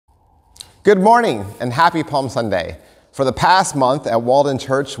Good morning and happy Palm Sunday. For the past month at Walden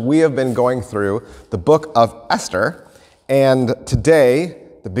Church, we have been going through the book of Esther. And today,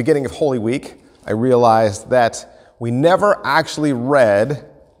 the beginning of Holy Week, I realized that we never actually read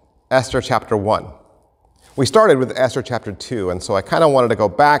Esther chapter 1. We started with Esther chapter 2, and so I kind of wanted to go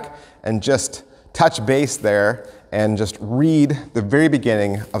back and just touch base there and just read the very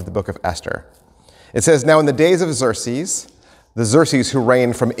beginning of the book of Esther. It says, "Now in the days of Xerxes, the Xerxes who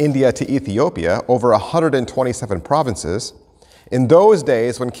reigned from India to Ethiopia over 127 provinces, in those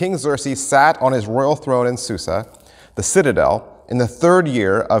days when King Xerxes sat on his royal throne in Susa, the citadel, in the 3rd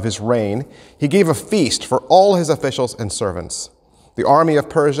year of his reign, he gave a feast for all his officials and servants. The army of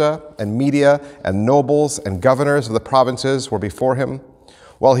Persia and Media and nobles and governors of the provinces were before him,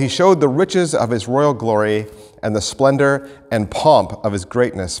 while he showed the riches of his royal glory and the splendor and pomp of his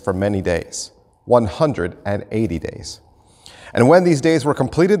greatness for many days, 180 days. And when these days were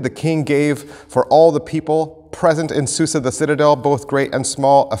completed, the king gave for all the people present in Susa the citadel, both great and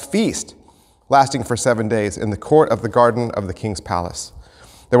small, a feast lasting for 7 days in the court of the garden of the king's palace.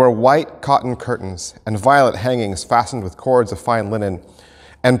 There were white cotton curtains and violet hangings fastened with cords of fine linen,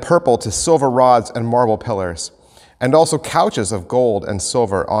 and purple to silver rods and marble pillars, and also couches of gold and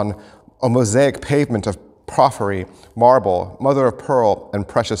silver on a mosaic pavement of porphyry, marble, mother of pearl, and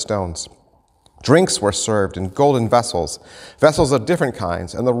precious stones. Drinks were served in golden vessels, vessels of different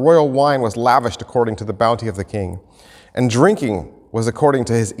kinds, and the royal wine was lavished according to the bounty of the king, and drinking was according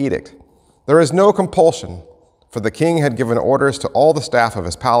to his edict. There is no compulsion, for the king had given orders to all the staff of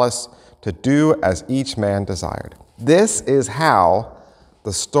his palace to do as each man desired." This is how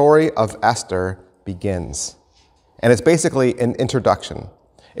the story of Esther begins. And it's basically an introduction.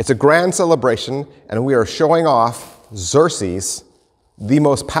 It's a grand celebration, and we are showing off Xerxes, the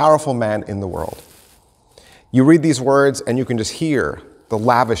most powerful man in the world. You read these words and you can just hear the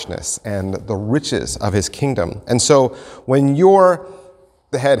lavishness and the riches of his kingdom. And so when you're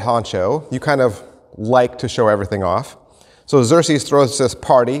the head honcho, you kind of like to show everything off. So Xerxes throws this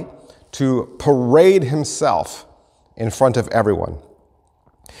party to parade himself in front of everyone.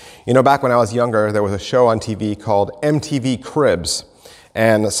 You know, back when I was younger, there was a show on TV called MTV Cribs,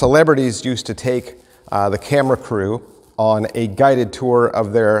 and celebrities used to take the camera crew on a guided tour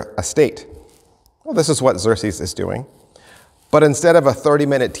of their estate. Well, this is what Xerxes is doing. But instead of a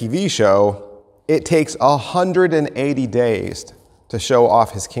 30-minute TV show, it takes 180 days to show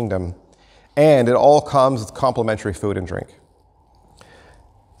off his kingdom. And it all comes with complimentary food and drink.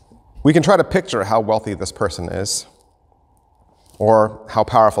 We can try to picture how wealthy this person is, or how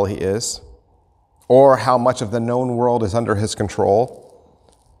powerful he is, or how much of the known world is under his control.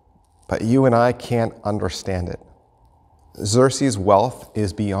 But you and I can't understand it. Xerxes' wealth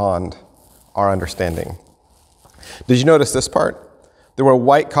is beyond our understanding. Did you notice this part? There were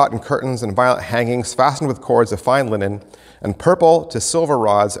white cotton curtains and violet hangings fastened with cords of fine linen, and purple to silver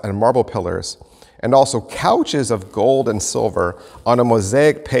rods and marble pillars, and also couches of gold and silver on a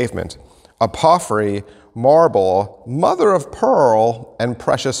mosaic pavement, a porphyry, marble, mother of pearl, and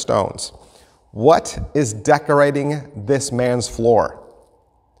precious stones. What is decorating this man's floor?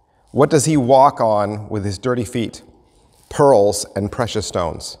 What does he walk on with his dirty feet? Pearls and precious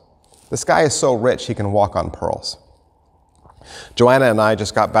stones. This guy is so rich he can walk on pearls. Joanna and I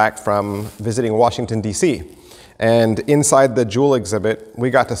just got back from visiting Washington, D.C., and inside the jewel exhibit, we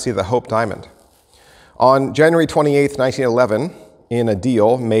got to see the Hope Diamond. On January 28, 1911, in a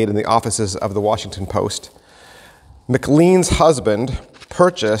deal made in the offices of the Washington Post, McLean's husband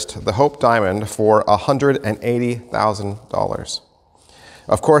purchased the Hope Diamond for $180,000.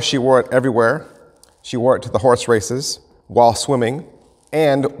 Of course, she wore it everywhere. She wore it to the horse races, while swimming,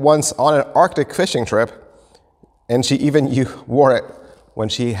 and once on an Arctic fishing trip, and she even wore it when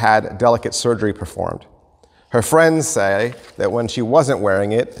she had delicate surgery performed. Her friends say that when she wasn't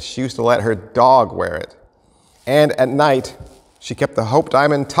wearing it, she used to let her dog wear it. And at night, she kept the Hope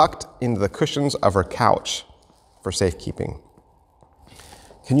Diamond tucked into the cushions of her couch for safekeeping.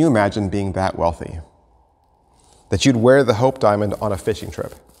 Can you imagine being that wealthy? That you'd wear the Hope Diamond on a fishing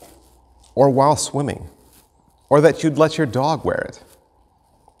trip, or while swimming, or that you'd let your dog wear it.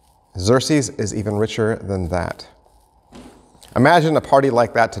 Xerxes is even richer than that. Imagine a party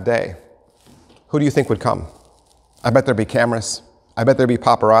like that today. Who do you think would come? I bet there'd be cameras. I bet there'd be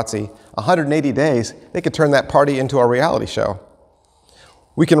paparazzi. 180 days, they could turn that party into a reality show.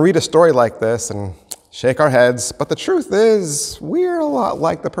 We can read a story like this and shake our heads, but the truth is, we're a lot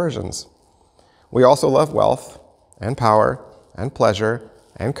like the Persians. We also love wealth and power and pleasure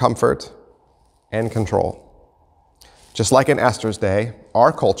and comfort and control. Just like in Esther's day,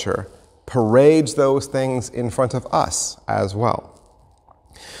 our culture parades those things in front of us as well.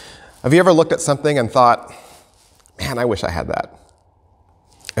 Have you ever looked at something and thought, man, I wish I had that.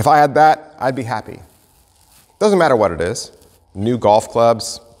 If I had that, I'd be happy. Doesn't matter what it is. New golf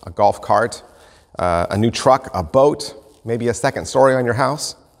clubs, a golf cart, a new truck, a boat, maybe a second story on your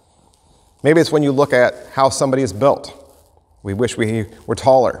house. Maybe it's when you look at how somebody is built. We wish we were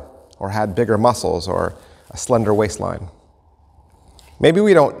taller or had bigger muscles or a slender waistline. Maybe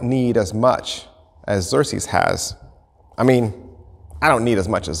we don't need as much as Xerxes has. I mean, I don't need as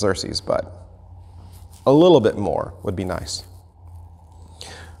much as Xerxes, but a little bit more would be nice.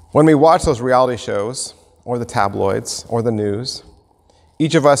 When we watch those reality shows, or the tabloids, or the news,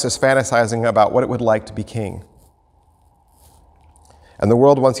 each of us is fantasizing about what it would like to be king. And the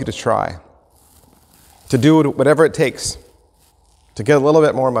world wants you to try, to do whatever it takes, to get a little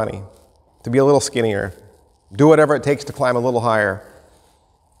bit more money, to be a little skinnier, do whatever it takes to climb a little higher.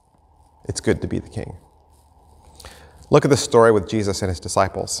 It's good to be the king. Look at the story with Jesus and his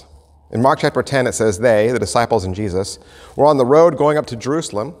disciples. In Mark chapter 10, it says they, the disciples and Jesus, were on the road going up to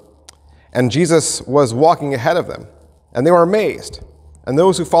Jerusalem, and Jesus was walking ahead of them, and they were amazed, and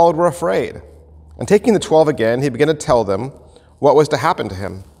those who followed were afraid. And taking the 12 again, he began to tell them what was to happen to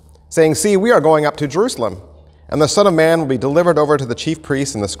him, saying, "See, we are going up to Jerusalem, and the Son of Man will be delivered over to the chief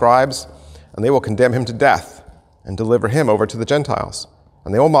priests and the scribes, and they will condemn him to death and deliver him over to the Gentiles.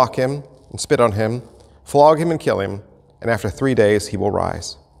 And they will mock him and spit on him, flog him and kill him, and after 3 days he will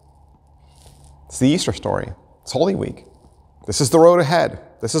rise." It's the Easter story. It's Holy Week. This is the road ahead.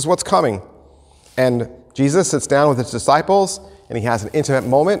 This is what's coming. And Jesus sits down with his disciples, and he has an intimate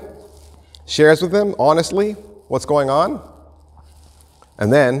moment, shares with them honestly what's going on.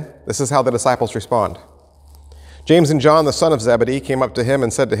 And then this is how the disciples respond. James and John, the son of Zebedee, came up to him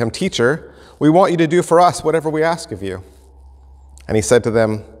and said to him, "Teacher, we want you to do for us whatever we ask of you." And he said to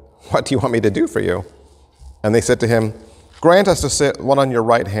them, "What do you want me to do for you?" And they said to him, "Grant us to sit one on your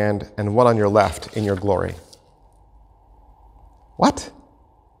right hand and one on your left in your glory." What?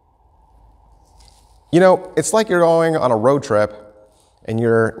 You know, it's like you're going on a road trip and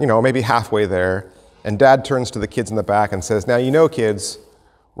you're, maybe halfway there, and dad turns to the kids in the back and says, "Now, kids,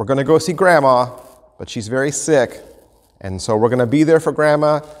 we're going to go see grandma, but she's very sick, and so we're going to be there for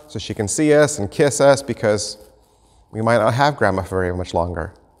grandma so she can see us and kiss us because we might not have grandma for very much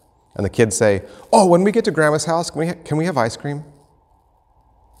longer." And the kids say, "Oh, when we get to grandma's house, can we have ice cream?"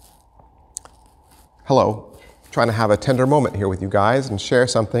 Hello, trying to have a tender moment here with you guys and share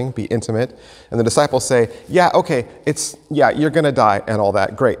something, be intimate. And the disciples say, "Yeah, okay, you're going to die and all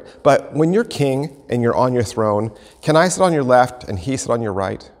that, great. But when you're king and you're on your throne, can I sit on your left and he sit on your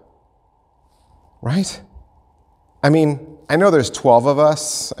right?" Right? I mean, I know there's 12 of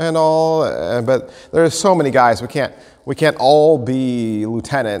us and all, but there's so many guys. We can't all be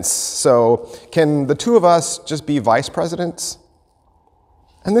lieutenants. So can the two of us just be vice presidents?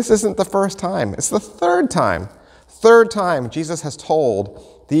 And this isn't the first time. It's the third time. Third time Jesus has told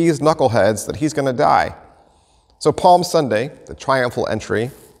these knuckleheads that he's going to die. So Palm Sunday, the triumphal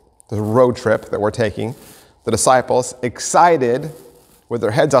entry, the road trip that we're taking, the disciples excited with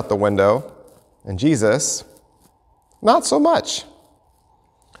their heads out the window, and Jesus, not so much.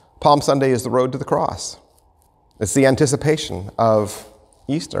 Palm Sunday is the road to the cross. It's the anticipation of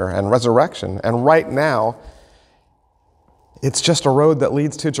Easter and resurrection. And right now, it's just a road that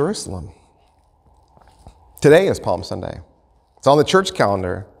leads to Jerusalem. Today is Palm Sunday. It's on the church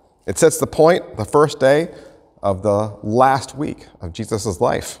calendar. It sets the point, the first day of the last week of Jesus'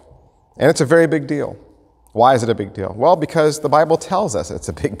 life. And it's a very big deal. Why is it a big deal? Well, because the Bible tells us it's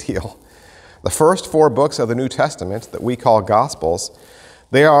a big deal. The first 4 books of the New Testament that we call Gospels,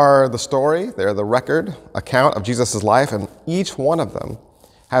 they are the story, they're the record, account of Jesus' life, and each one of them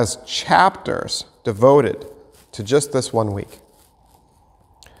has chapters devoted to just this 1 week.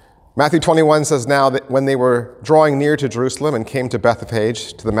 Matthew 21 says, "Now that when they were drawing near to Jerusalem and came to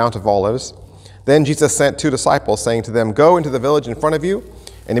Bethphage, to the Mount of Olives, then Jesus sent 2 disciples, saying to them, 'Go into the village in front of you,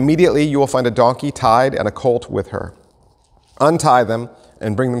 and immediately you will find a donkey tied and a colt with her. Untie them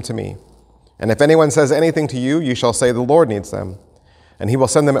and bring them to me. And if anyone says anything to you, you shall say, the Lord needs them, and he will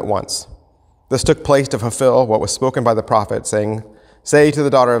send them at once.' This took place to fulfill what was spoken by the prophet, saying, 'Say to the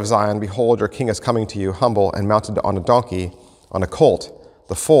daughter of Zion, behold, your king is coming to you, humble and mounted on a donkey, on a colt,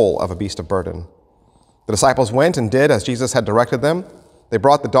 the foal of a beast of burden.' The disciples went and did as Jesus had directed them. They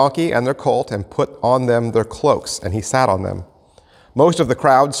brought the donkey and their colt and put on them their cloaks, and he sat on them. Most of the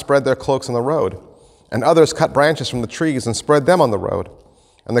crowd spread their cloaks on the road, and others cut branches from the trees and spread them on the road.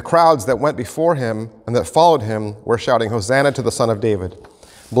 And the crowds that went before him and that followed him were shouting, 'Hosanna to the Son of David.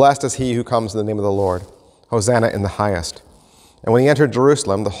 Blessed is he who comes in the name of the Lord. Hosanna in the highest.' And when he entered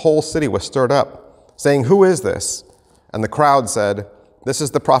Jerusalem, the whole city was stirred up, saying, 'Who is this?' And the crowd said, This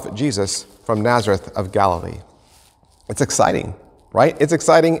is the prophet Jesus from Nazareth of Galilee. It's exciting, right? It's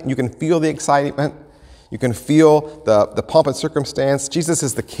exciting. You can feel the excitement. You can feel the pomp and circumstance. Jesus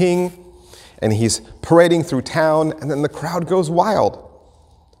is the king, and he's parading through town, and then the crowd goes wild.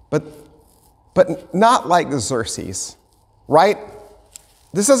 But not like Xerxes, right?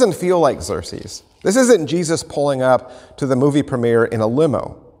 This doesn't feel like Xerxes. This isn't Jesus pulling up to the movie premiere in a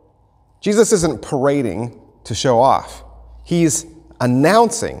limo. Jesus isn't parading to show off. He's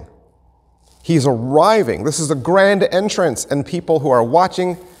announcing. He's arriving. This is a grand entrance, and people who are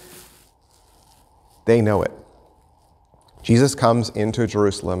watching, they know it. Jesus comes into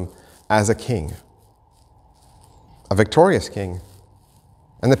Jerusalem as a king, a victorious king.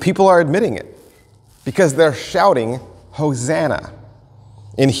 And the people are admitting it because they're shouting, Hosanna.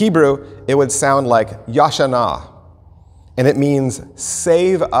 In Hebrew, it would sound like Yashanah, and it means,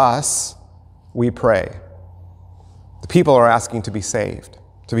 save us, we pray. The people are asking to be saved,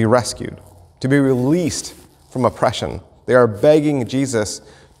 to be rescued, to be released from oppression. They are begging Jesus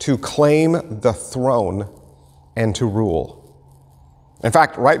to claim the throne and to rule. In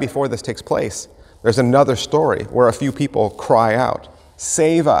fact, right before this takes place, there's another story where a few people cry out,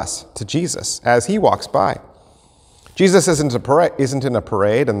 save us, to Jesus as he walks by. Jesus isn't in a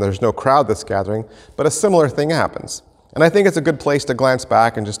parade, and there's no crowd that's gathering, but a similar thing happens. And I think it's a good place to glance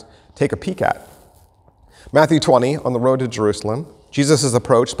back and just take a peek at. Matthew 20, on the road to Jerusalem, Jesus is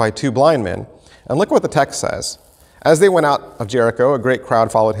approached by two blind men. And look what the text says. As they went out of Jericho, a great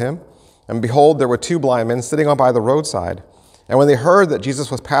crowd followed him. And behold, there were two blind men sitting on by the roadside. And when they heard that Jesus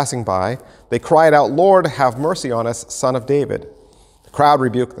was passing by, they cried out, Lord, have mercy on us, Son of David. The crowd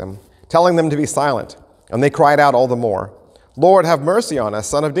rebuked them, telling them to be silent. And they cried out all the more, Lord, have mercy on us,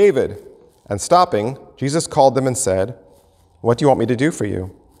 Son of David. And stopping, Jesus called them and said, what do you want me to do for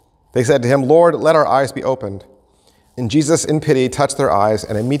you? They said to him, Lord, let our eyes be opened. And Jesus, in pity, touched their eyes,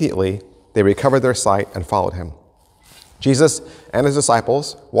 and immediately they recovered their sight and followed him. Jesus and his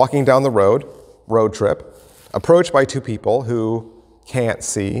disciples, walking down the road trip, approached by two people who can't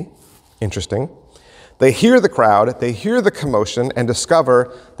see. Interesting. They hear the crowd, they hear the commotion, and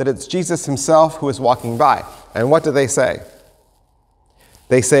discover that it's Jesus himself who is walking by. And what do they say?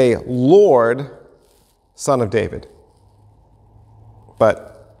 They say, Lord, Son of David. But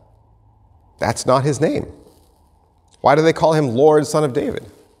that's not his name. Why do they call him Lord, Son of David?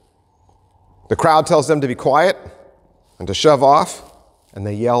 The crowd tells them to be quiet and to shove off, and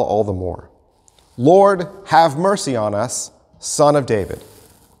they yell all the more. Lord, have mercy on us, Son of David.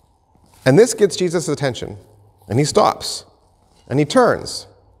 And this gets Jesus' attention, and he stops, and he turns,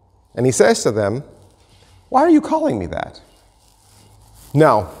 and he says to them, why are you calling me that?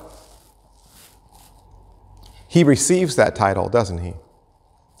 No. He receives that title, doesn't he?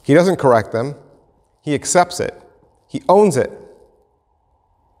 He doesn't correct them. He accepts it. He owns it.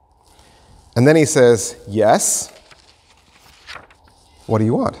 And then he says, yes. What do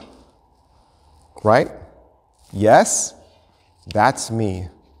you want? Right? Yes, that's me.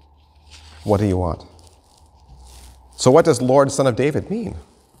 What do you want? So what does Lord, Son of David mean?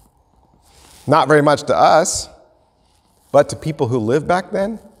 Not very much to us, but to people who lived back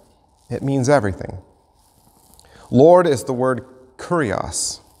then, it means everything. Lord is the word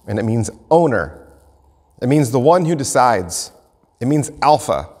kurios, and it means owner. It means the one who decides. It means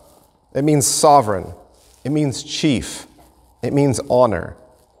alpha. It means sovereign. It means chief. It means honor.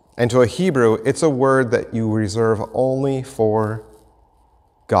 And to a Hebrew, it's a word that you reserve only for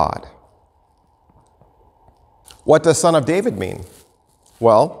God. What does Son of David mean?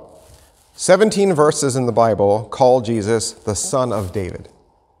 Well, 17 verses in the Bible call Jesus the Son of David.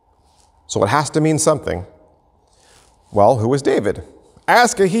 So it has to mean something. Well, who was David?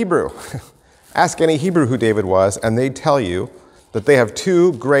 Ask a Hebrew. Ask any Hebrew who David was, and they'd tell you that they have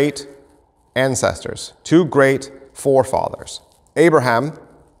two great ancestors, two great forefathers. Abraham,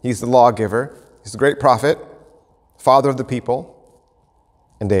 he's the lawgiver, he's the great prophet, father of the people,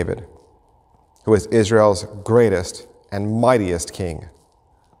 and David, who is Israel's greatest and mightiest king.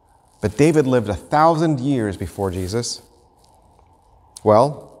 But David lived 1,000 years before Jesus.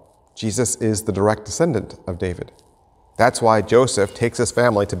 Well, Jesus is the direct descendant of David. That's why Joseph takes his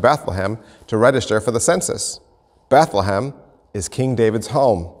family to Bethlehem to register for the census. Bethlehem is King David's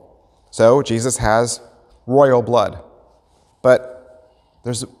home. So Jesus has royal blood. But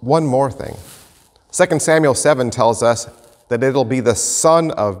there's one more thing. 2 Samuel 7 tells us that it'll be the son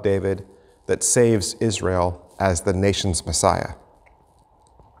of David that saves Israel as the nation's Messiah.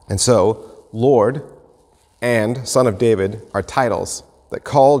 And so, Lord and Son of David are titles that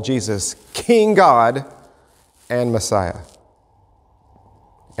call Jesus King God and Messiah.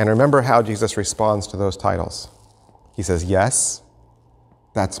 And remember how Jesus responds to those titles. He says, yes,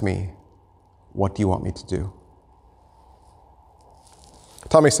 That's me. What do you want me to do?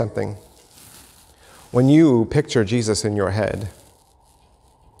 Tell me something. When you picture Jesus in your head,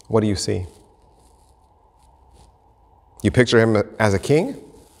 what do you see? You picture him as a king?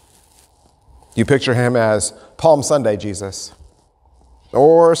 You picture him as Palm Sunday Jesus,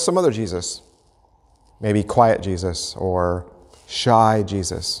 or some other Jesus, maybe quiet Jesus, or shy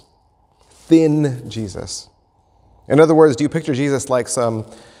Jesus, thin Jesus. In other words, do you picture Jesus like some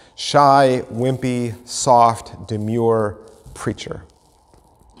shy, wimpy, soft, demure preacher,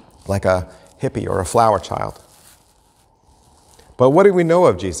 like a hippie or a flower child? But what do we know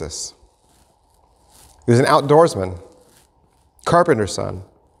of Jesus? He was an outdoorsman, carpenter's son,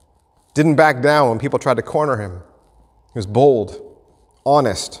 didn't back down when people tried to corner him. He was bold,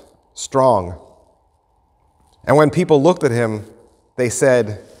 honest, strong. And when people looked at him, they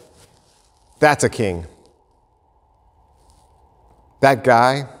said, "That's a king. That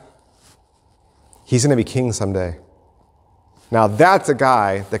guy, he's going to be king someday. Now that's a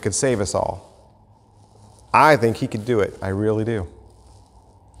guy that could save us all. I think he could do it. I really do."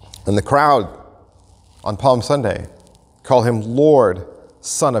 And the crowd on Palm Sunday call him Lord,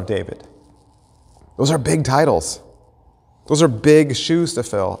 Son of David. Those are big titles. Those are big shoes to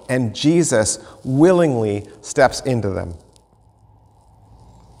fill. And Jesus willingly steps into them.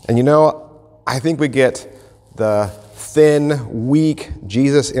 And you know, I think we get the thin, weak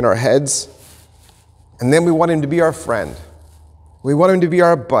Jesus in our heads, and then we want him to be our friend. We want him to be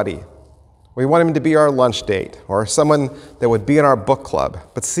our buddy. We want him to be our lunch date, or someone that would be in our book club.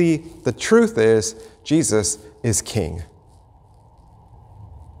 But see, the truth is, Jesus is king.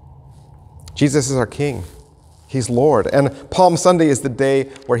 Jesus is our king. He's Lord. And Palm Sunday is the day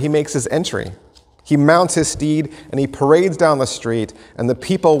where he makes his entry. He mounts his steed and he parades down the street, and the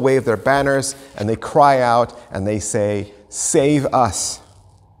people wave their banners and they cry out and they say, "Save us."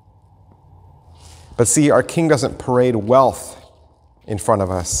 But see, our king doesn't parade wealth in front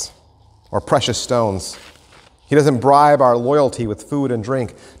of us or precious stones. He doesn't bribe our loyalty with food and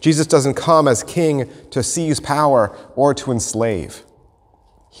drink. Jesus doesn't come as king to seize power or to enslave.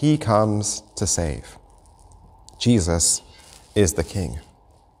 He comes to save. Jesus is the king.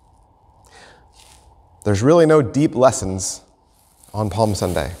 There's really no deep lessons on Palm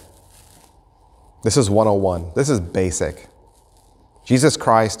Sunday. This is 101. This is basic. Jesus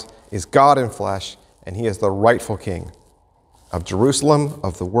Christ is God in flesh, and he is the rightful king of Jerusalem,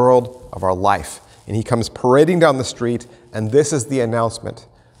 of the world, of our life. And he comes parading down the street, and this is the announcement.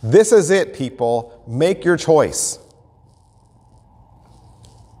 This is it, people. Make your choice.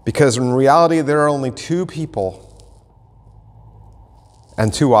 Because in reality, there are only two people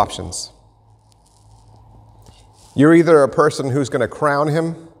and two options. You're either a person who's going to crown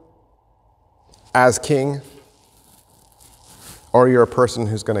him as king, or you're a person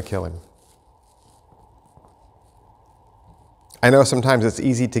who's going to kill him. I know sometimes it's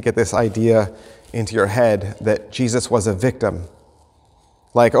easy to get this idea into your head that Jesus was a victim.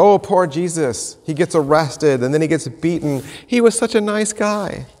 Like, oh, poor Jesus, he gets arrested and then he gets beaten. He was such a nice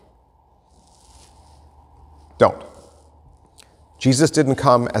guy. Don't. Jesus didn't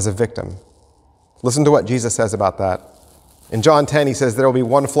come as a victim. Listen to what Jesus says about that. In John 10, he says, there will be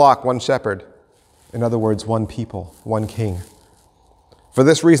one flock, one shepherd. In other words, one people, one king. For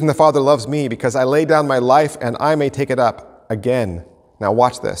this reason the Father loves me, because I lay down my life and I may take it up again. Now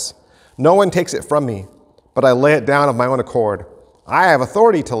watch this. No one takes it from me, but I lay it down of my own accord. I have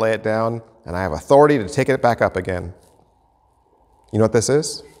authority to lay it down, and I have authority to take it back up again. You know what this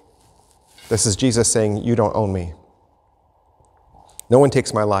is? This is Jesus saying, you don't own me. No one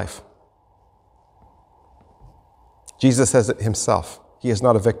takes my life. Jesus says it himself. He is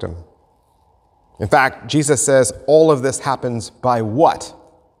not a victim. In fact, Jesus says all of this happens by what?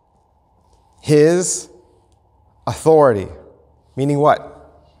 His authority. Meaning what?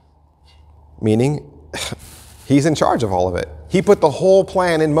 Meaning he's in charge of all of it. He put the whole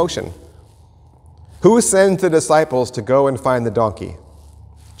plan in motion. Who sends the disciples to go and find the donkey?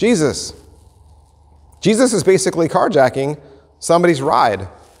 Jesus. Jesus is basically carjacking somebody's ride.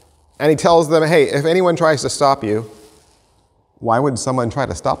 And he tells them, hey, if anyone tries to stop you, why would someone try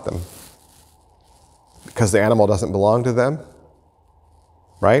to stop them? Because the animal doesn't belong to them,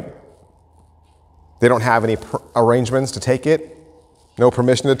 right? They don't have any arrangements to take it, no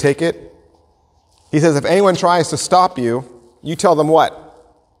permission to take it. He says, if anyone tries to stop you, you tell them what?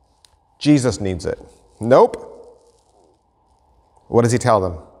 Jesus needs it. Nope. What does he tell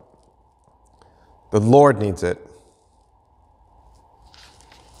them? The Lord needs it.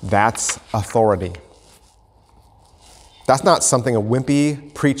 That's authority. That's not something a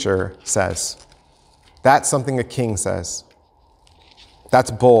wimpy preacher says. That's something a king says. That's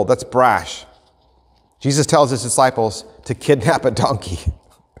bold. That's brash. Jesus tells his disciples to kidnap a donkey.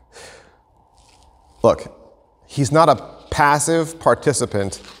 Look, he's not a passive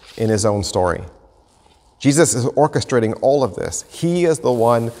participant in his own story. Jesus is orchestrating all of this. He is the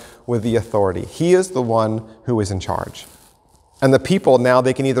one with the authority. He is the one who is in charge. And the people now,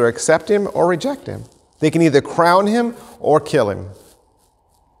 they can either accept him or reject him. They can either crown him or kill him.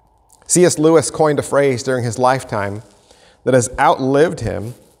 C.S. Lewis coined a phrase during his lifetime that has outlived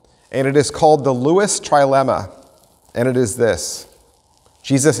him, and it is called the Lewis trilemma. And it is this: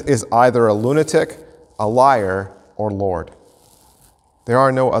 Jesus is either a lunatic, a liar, or Lord. There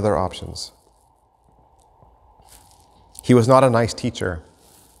are no other options. He was not a nice teacher.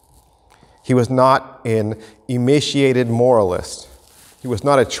 He was not an emaciated moralist. He was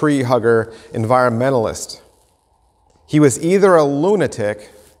not a tree hugger environmentalist. He was either a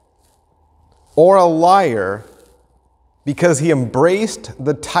lunatic or a liar because he embraced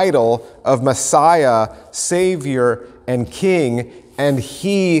the title of Messiah, Savior, and King, and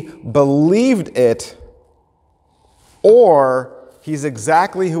he believed it, or he's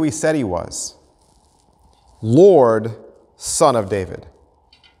exactly who he said he was: Lord, Son of David.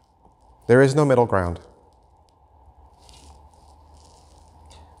 There is no middle ground.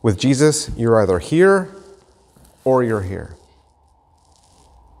 With Jesus, you're either here or you're here.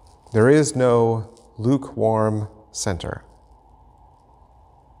 There is no lukewarm center.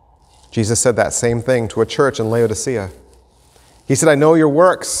 Jesus said that same thing to a church in Laodicea. He said, I know your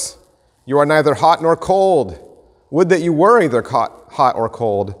works. You are neither hot nor cold. Would that you were either hot or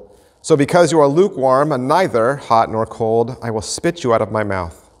cold. So because you are lukewarm and neither hot nor cold, I will spit you out of my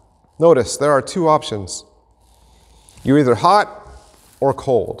mouth. Notice, there are two options. You're either hot or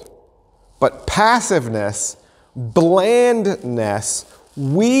cold. But passiveness, blandness,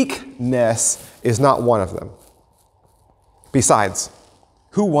 weakness is not one of them. Besides,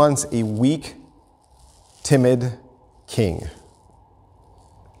 who wants a weak, timid king?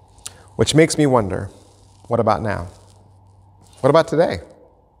 Which makes me wonder, what about now? What about today?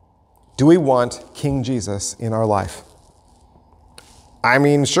 Do we want King Jesus in our life? I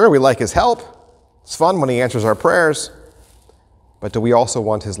mean, sure, we like his help. It's fun when he answers our prayers. But do we also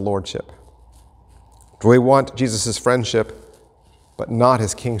want his lordship? Do we want Jesus' friendship, but not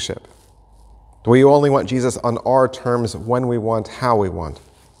his kingship? Do we only want Jesus on our terms, when we want, how we want?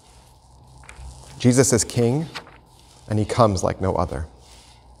 Jesus is king, and he comes like no other.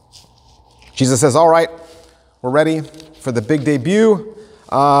 Jesus says, all right, we're ready for the big debut.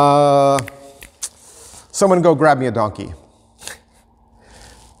 Someone go grab me a donkey.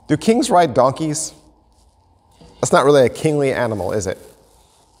 Do kings ride donkeys? That's not really a kingly animal, is it?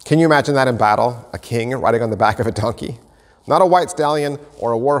 Can you imagine that in battle? A king riding on the back of a donkey? Not a white stallion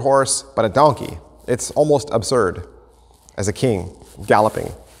or a war horse, but a donkey. It's almost absurd as a king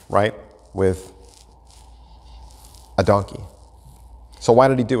galloping, right, with a donkey. So why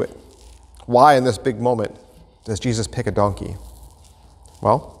did he do it? Why in this big moment does Jesus pick a donkey?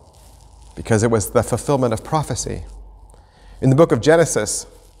 Well, because it was the fulfillment of prophecy. In the book of Genesis,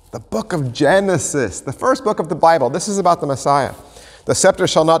 the first book of the Bible, this is about the Messiah. The scepter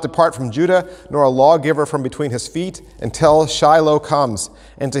shall not depart from Judah, nor a lawgiver from between his feet, until Shiloh comes.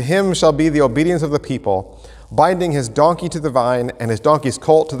 And to him shall be the obedience of the people, binding his donkey to the vine, and his donkey's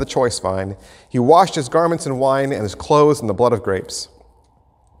colt to the choice vine. He washed his garments in wine, and his clothes in the blood of grapes.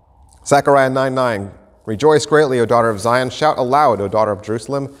 Zechariah 9:9, rejoice greatly, O daughter of Zion. Shout aloud, O daughter of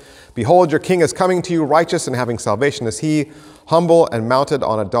Jerusalem. Behold, your king is coming to you, righteous and having salvation is he, humble and mounted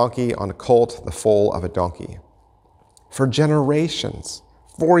on a donkey, on a colt, the foal of a donkey. For generations,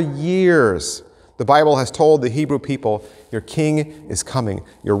 for years, the Bible has told the Hebrew people, your king is coming.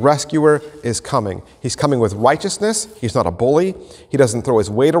 Your rescuer is coming. He's coming with righteousness. He's not a bully. He doesn't throw his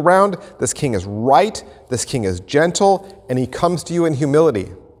weight around. This king is right. This king is gentle, and he comes to you in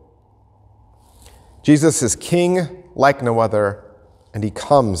humility. Jesus is king like no other, and he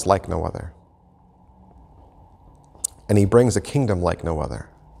comes like no other. And he brings a kingdom like no other.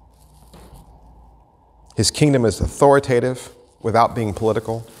 His kingdom is authoritative without being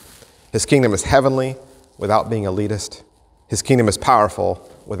political. His kingdom is heavenly without being elitist. His kingdom is powerful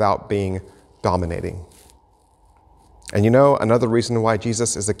without being dominating. And you know another reason why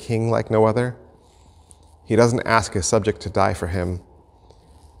Jesus is a king like no other? He doesn't ask his subject to die for him.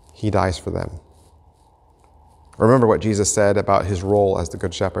 He dies for them. Remember what Jesus said about his role as the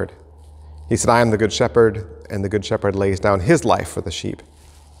Good Shepherd. He said, I am the Good Shepherd, and the Good Shepherd lays down his life for the sheep.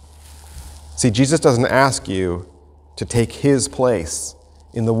 See, Jesus doesn't ask you to take his place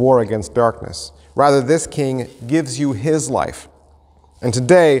in the war against darkness. Rather, this king gives you his life. And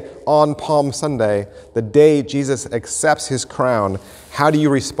today, on Palm Sunday, the day Jesus accepts his crown, how do you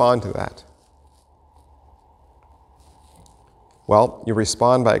respond to that? Well, you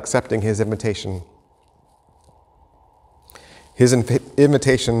respond by accepting his invitation. His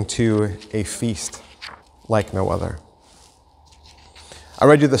invitation to a feast like no other. I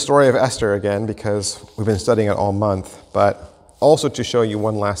read you the story of Esther again because we've been studying it all month, but also to show you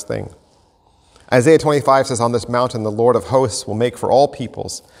one last thing. Isaiah 25 says, "On this mountain the Lord of hosts will make for all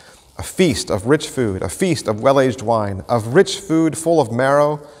peoples a feast of rich food, a feast of well-aged wine, of rich food full of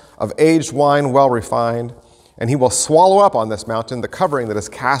marrow, of aged wine well refined. And he will swallow up on this mountain the covering that is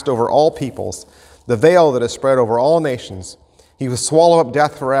cast over all peoples, the veil that is spread over all nations. He will swallow up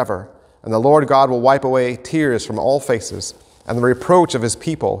death forever, and the Lord God will wipe away tears from all faces, and the reproach of his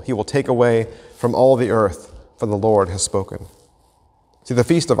people he will take away from all the earth, for the Lord has spoken." See, the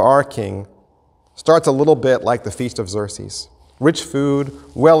feast of our King starts a little bit like the feast of Xerxes. Rich food,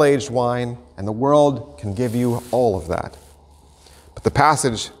 well-aged wine, and the world can give you all of that. But the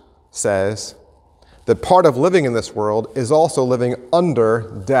passage says that part of living in this world is also living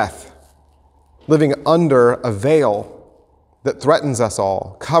under death, living under a veil that threatens us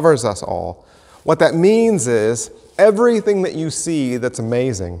all, covers us all. What that means is everything that you see that's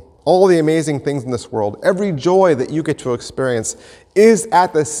amazing, all the amazing things in this world, every joy that you get to experience is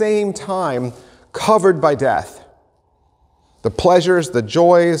at the same time covered by death. The pleasures, the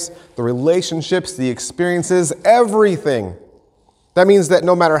joys, the relationships, the experiences, everything. That means that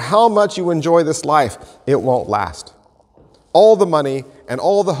no matter how much you enjoy this life, it won't last. All the money and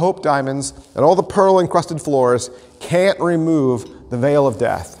all the hope diamonds and all the pearl-encrusted floors can't remove the veil of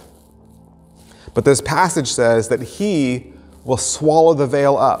death. But this passage says that he will swallow the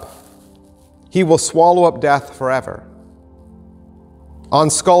veil up. He will swallow up death forever. On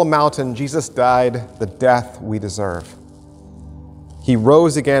Skull Mountain, Jesus died the death we deserve. He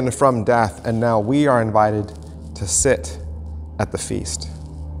rose again from death, and now we are invited to sit at the feast.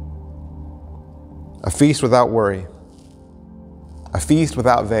 A feast without worry. A feast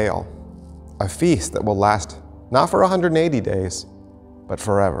without veil. A feast that will last not for 180 days, but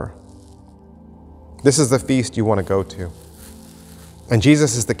forever. This is the feast you want to go to. And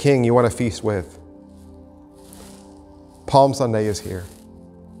Jesus is the King you want to feast with. Palm Sunday is here.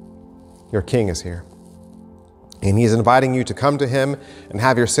 Your King is here. And he's inviting you to come to him and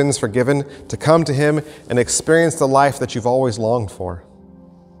have your sins forgiven, to come to him and experience the life that you've always longed for.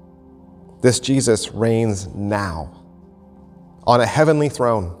 This Jesus reigns now on a heavenly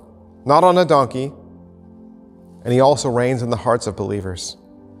throne, not on a donkey. And he also reigns in the hearts of believers.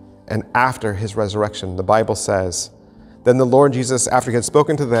 And after his resurrection, the Bible says, then the Lord Jesus, after he had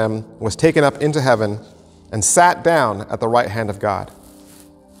spoken to them, was taken up into heaven and sat down at the right hand of God.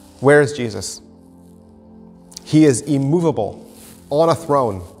 Where is Jesus? He is immovable on a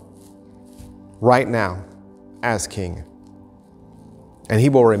throne right now as King. And he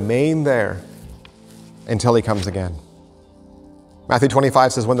will remain there until he comes again. Matthew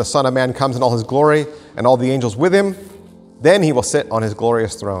 25 says, when the Son of Man comes in all his glory and all the angels with him, then he will sit on his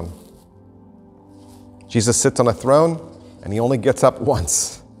glorious throne. Jesus sits on a throne and he only gets up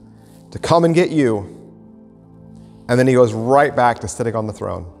once to come and get you. And then he goes right back to sitting on the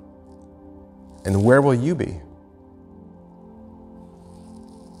throne. And where will you be?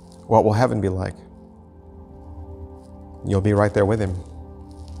 What will heaven be like? You'll be right there with him.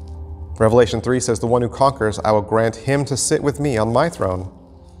 Revelation 3 says, the one who conquers, I will grant him to sit with me on my throne,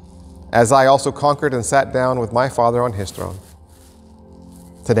 as I also conquered and sat down with my Father on his throne.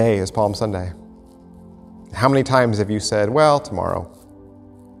 Today is Palm Sunday. How many times have you said, well, tomorrow?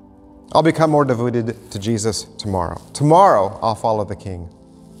 I'll become more devoted to Jesus tomorrow. Tomorrow, I'll follow the King.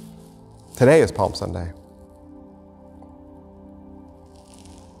 Today is Palm Sunday.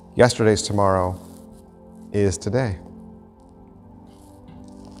 Yesterday's tomorrow is today.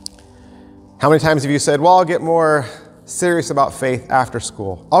 How many times have you said, well, I'll get more serious about faith after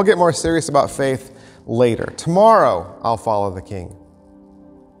school. I'll get more serious about faith later. Tomorrow, I'll follow the King.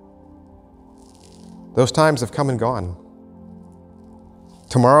 Those times have come and gone.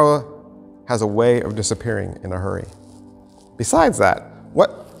 Tomorrow has a way of disappearing in a hurry. Besides that,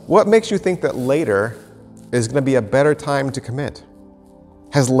 what makes you think that later is going to be a better time to commit?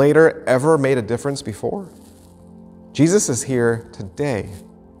 Has later ever made a difference before? Jesus is here today,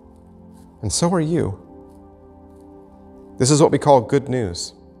 and so are you. This is what we call good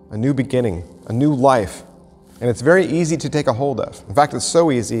news, a new beginning, a new life, and it's very easy to take a hold of. In fact, it's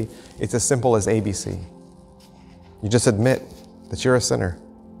so easy, it's as simple as ABC. You just admit that you're a sinner,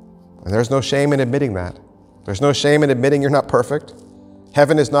 and there's no shame in admitting that. There's no shame in admitting you're not perfect.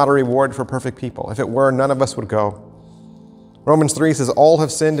 Heaven is not a reward for perfect people. If it were, none of us would go. Romans 3 says, all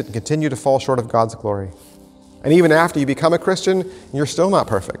have sinned and continue to fall short of God's glory. And even after you become a Christian, you're still not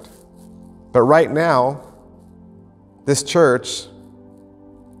perfect. But right now, this church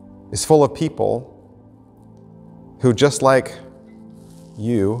is full of people who, just like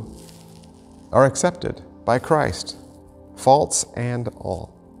you, are accepted by Christ, faults and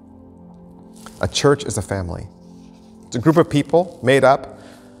all. A church is a family. It's a group of people made up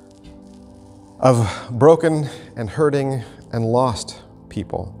of broken and hurting and lost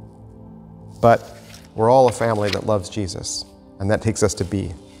people. But we're all a family that loves Jesus, and that takes us to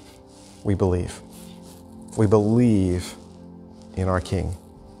be. We believe. We believe in our King.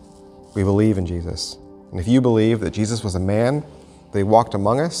 We believe in Jesus. And if you believe that Jesus was a man, that he walked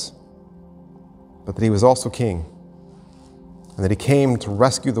among us, but that he was also King, and that he came to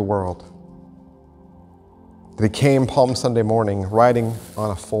rescue the world, that he came Palm Sunday morning riding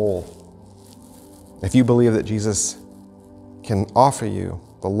on a foal, if you believe that Jesus can offer you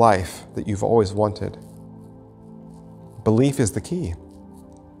the life that you've always wanted, belief is the key.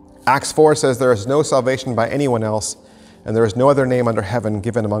 Acts 4 says there is no salvation by anyone else, and there is no other name under heaven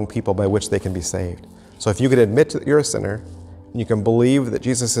given among people by which they can be saved. So if you can admit that you're a sinner, and you can believe that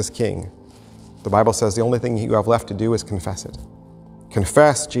Jesus is King, the Bible says the only thing you have left to do is confess it.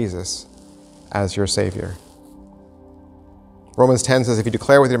 Confess Jesus as your Savior. Romans 10 says, if you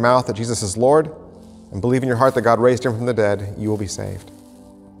declare with your mouth that Jesus is Lord, and believe in your heart that God raised him from the dead, you will be saved.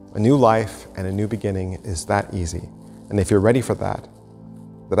 A new life and a new beginning is that easy. And if you're ready for that,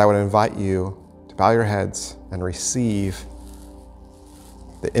 I would invite you to bow your heads and receive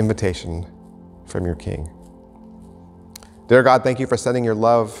the invitation from your King. Dear God, thank you for sending your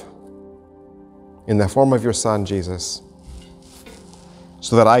love in the form of your Son, Jesus,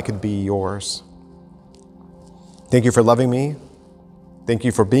 so that I could be yours. Thank you for loving me. Thank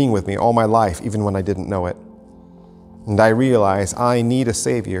you for being with me all my life, even when I didn't know it. And I realize I need a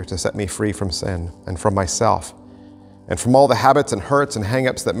Savior to set me free from sin and from myself and from all the habits and hurts and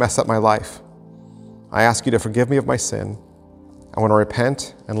hang-ups that mess up my life. I ask you to forgive me of my sin. I want to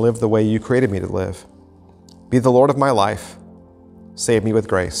repent and live the way you created me to live. Be the Lord of my life. Save me with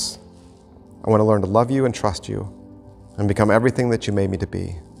grace. I want to learn to love you and trust you and become everything that you made me to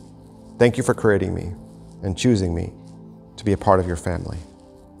be. Thank you for creating me and choosing me to be a part of your family.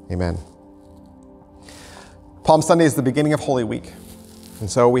 Amen. Palm Sunday is the beginning of Holy Week. And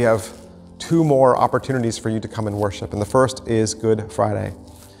so we have 2 more opportunities for you to come and worship. And the first is Good Friday.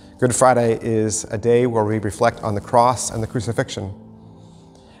 Good Friday is a day where we reflect on the cross and the crucifixion.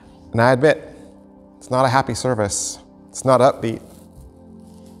 And I admit, it's not a happy service. It's not upbeat.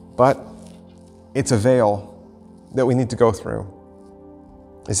 But it's a veil that we need to go through.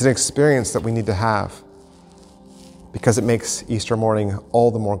 It's an experience that we need to have, because it makes Easter morning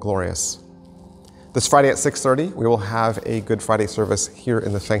all the more glorious. This Friday at 6:30, we will have a Good Friday service here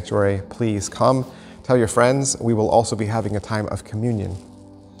in the sanctuary. Please come, tell your friends. We will also be having a time of communion.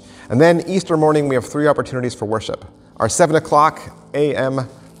 And then Easter morning, we have 3 opportunities for worship. Our 7 o'clock a.m.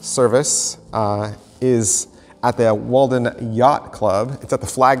 service is at the Walden Yacht Club. It's at the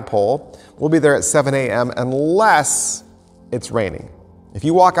flagpole. We'll be there at 7 a.m. unless it's raining. If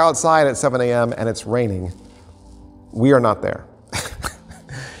you walk outside at 7 a.m. and it's raining, we are not there.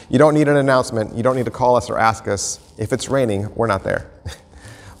 You don't need an announcement. You don't need to call us or ask us. If it's raining, we're not there.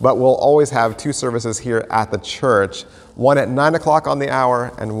 But we'll always have 2 services here at the church, one at 9 o'clock on the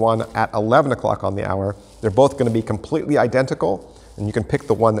hour and one at 11 o'clock on the hour. They're both going to be completely identical, and you can pick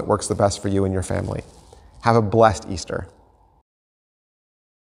the one that works the best for you and your family. Have a blessed Easter.